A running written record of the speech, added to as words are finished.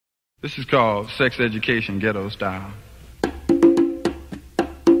This is called Sex Education Ghetto Style.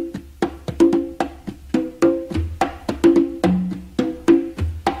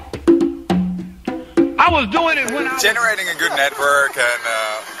 I was doing it when I was generating a good network and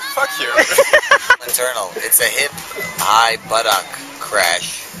fuck you. Internal. It's a hip, high buttock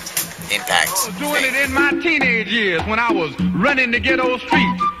crash impact. I was doing it in my teenage years when I was running the ghetto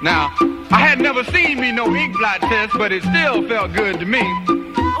streets. Now, I had never seen me no ink blot test, but it still felt good to me.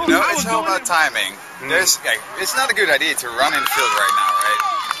 You know, it's all about timing. It's not a good idea to run in the field right now, right?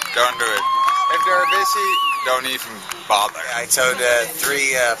 Don't do it. If they're busy, don't even bother. I towed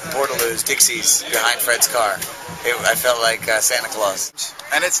 3 Portaloos Dixies behind Fred's car. I felt like Santa Claus.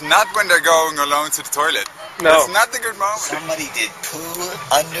 And it's not when they're going alone to the toilet. No. It's not the good moment. Somebody did poo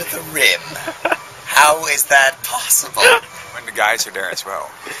under the rim. How is that possible? When the guys are there as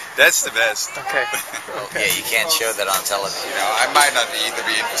well. That's the best. Okay. Yeah, you can't show that on television. You know, I might not be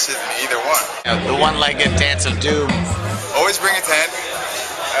interested in either one. The one-legged dance of doom. Always bring a tent.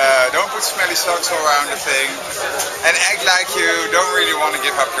 Don't put smelly socks all around the thing. And act like you don't really want to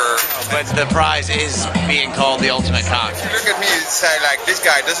give up your... But the prize is being called the ultimate cock. You look at me and say, like, this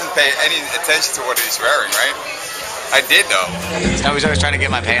guy doesn't pay any attention to what he's wearing, right? I did, though. No, he's always trying to get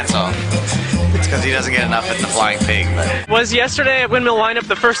my pants off. It's because he doesn't get enough at the Flying Pig. But. Was yesterday at Windmill Windup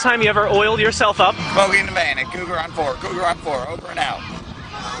the first time you ever oiled yourself up? Bogey in the man at Cougar on 4, over and out.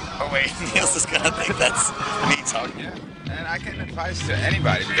 Oh wait, Niels is gonna think that's me talking. Yeah, and I can advise to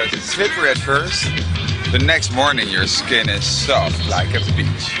anybody because it's slippery at first. The next morning your skin is soft like a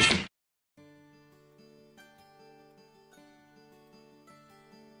beach.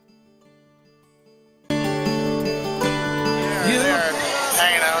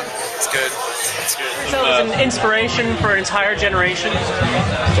 Hanging out. It's good. It's good. So it was an inspiration for an entire generation.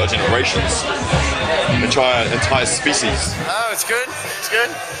 For generations. Entire species. Oh, it's good. It's good.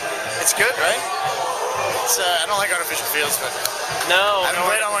 It's good, right? It's, I don't like artificial fields, but No. I haven't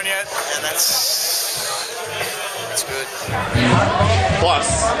played on one yet, and it's good.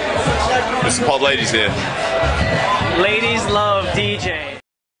 Plus, there's some hot ladies here. Ladies love DJ.